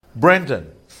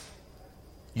Brendan,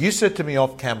 you said to me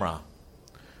off camera,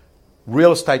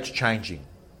 real estate's changing.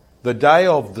 The day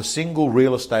of the single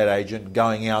real estate agent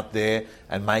going out there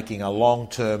and making a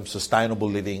long-term sustainable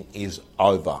living is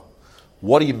over.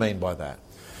 What do you mean by that?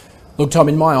 Look, Tom,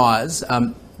 in my eyes,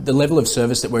 the level of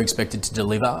service that we're expected to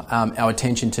deliver, our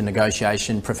attention to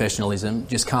negotiation, professionalism,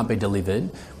 just can't be delivered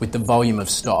with the volume of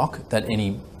stock that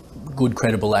any good,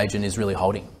 credible agent is really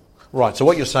holding. Right, so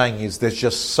what you're saying is there's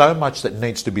just so much that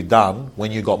needs to be done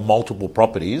when you've got multiple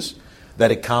properties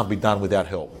that it can't be done without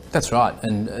help. That's right,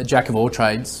 and a jack of all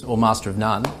trades or master of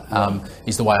none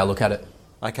is the way I look at it.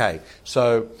 Okay,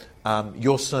 so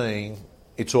you're seeing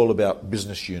it's all about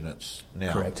business units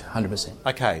now. Correct, 100%.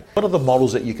 Okay, what are the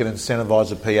models that you can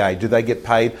incentivise a PA? Do they get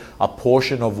paid a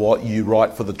portion of what you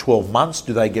write for the 12 months?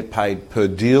 Do they get paid per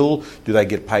deal? Do they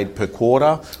get paid per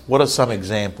quarter? What are some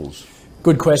examples?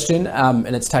 Good question,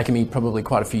 and it's taken me probably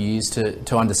quite a few years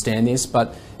to understand this,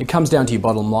 but it comes down to your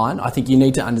bottom line. I think you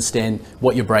need to understand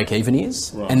what your break even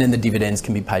is, right, and then the dividends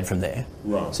can be paid from there.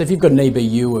 Right. So if you've got an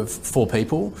EBU of 4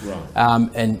 people, right,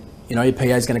 and your PA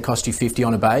is going to cost you 50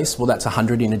 on a base, well, that's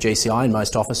 100 in a GCI in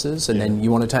most offices, and then you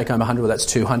want to take home 100, well, that's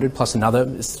 200 plus another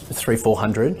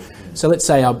 300-400. So let's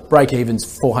say our break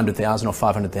even's 400,000 or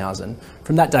 500,000.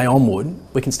 From that day onward,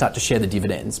 we can start to share the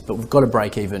dividends, but we've got to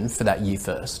break even for that year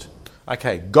first.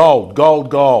 Okay,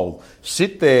 gold.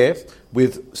 Sit there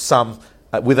with some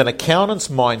with an accountant's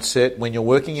mindset when you're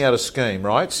working out a scheme,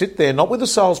 right? Sit there, not with a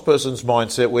salesperson's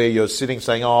mindset where you're sitting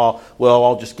saying, oh, well,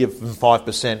 I'll just give them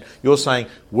 5%. You're saying,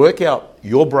 work out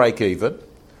your break even.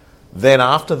 Then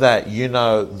after that, you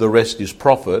know the rest is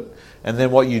profit. And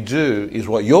then what you do is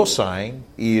what you're saying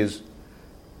is,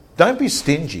 don't be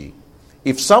stingy.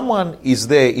 If someone is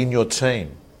there in your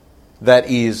team that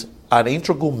is an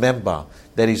integral member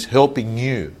that is helping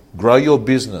you grow your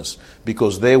business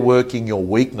because they're working your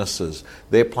weaknesses,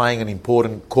 they're playing an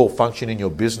important core function in your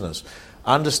business,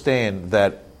 understand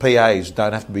that PAs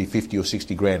don't have to be 50 or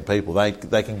 60 grand people. They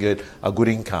can get a good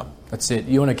income. That's it.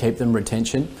 You want to keep them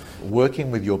retention.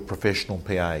 Working with your professional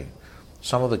PA,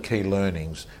 some of the key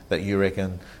learnings that you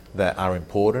reckon that are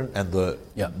important and the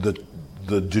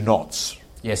do nots.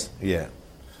 Yes. Yeah.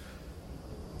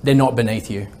 They're not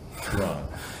beneath you. Right.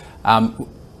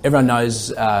 Everyone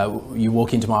knows you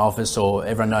walk into my office, or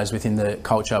everyone knows within the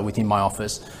culture within my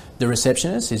office, the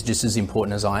receptionist is just as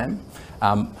important as I am.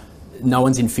 No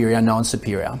one's inferior, no one's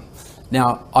superior.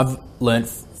 Now, I've learnt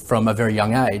from a very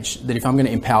young age that if I'm going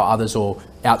to empower others or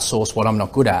outsource what I'm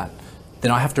not good at,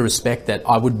 then I have to respect that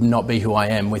I would not be who I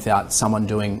am without someone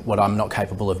doing what I'm not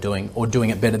capable of doing, or doing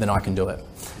it better than I can do it.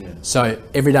 Yeah. So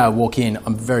every day I walk in,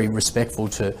 I'm very respectful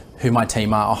to who my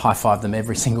team are. I high-five them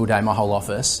every single day, my whole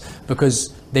office,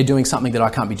 because they're doing something that I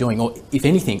can't be doing, or if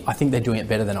anything, I think they're doing it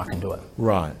better than I can do it.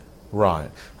 Right.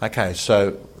 Okay,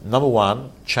 so number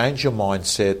one, change your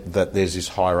mindset that there's this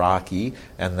hierarchy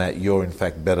and that you're in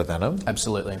fact better than them.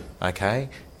 Absolutely. Okay,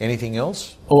 anything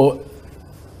else? Or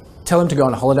tell them to go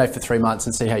on a holiday for 3 months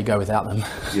and see how you go without them.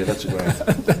 Yeah, that's great.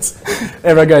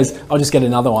 Everyone goes, I'll just get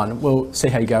another one. We'll see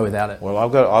how you go without it. Well,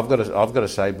 I've got to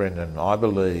say, Brendan, I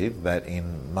believe that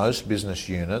in most business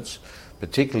units,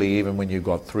 particularly even when you've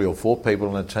got 3 or 4 people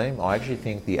in a team, I actually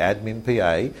think the admin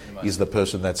PA is the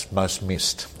person that's most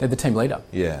missed. They're the team leader.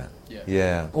 Yeah.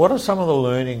 What are some of the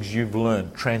learnings you've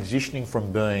learned transitioning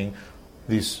from being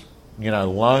this,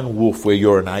 lone wolf where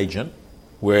you're an agent,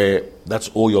 where that's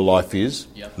all your life is,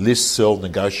 list, sell,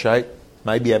 negotiate,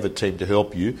 maybe have a team to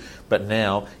help you, but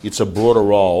now it's a broader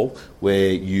role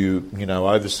where you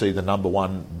oversee the number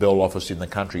 1 Bell office in the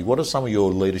country. What are some of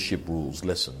your leadership rules,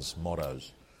 lessons,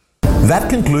 mottos? That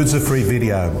concludes the free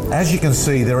video. As you can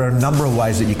see, there are a number of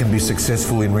ways that you can be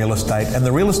successful in real estate, and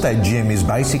the Real Estate Gym is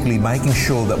basically making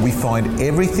sure that we find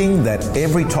everything that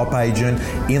every top agent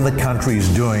in the country is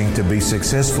doing to be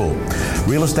successful.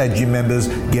 Real Estate Gym members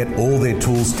get all their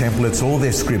tools, templates, all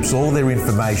their scripts, all their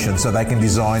information so they can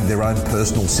design their own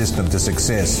personal system to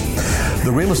success.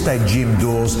 The Real Estate Gym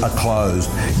doors are closed.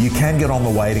 You can get on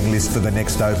the waiting list for the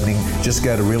next opening. Just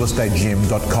go to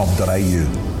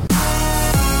realestategym.com.au.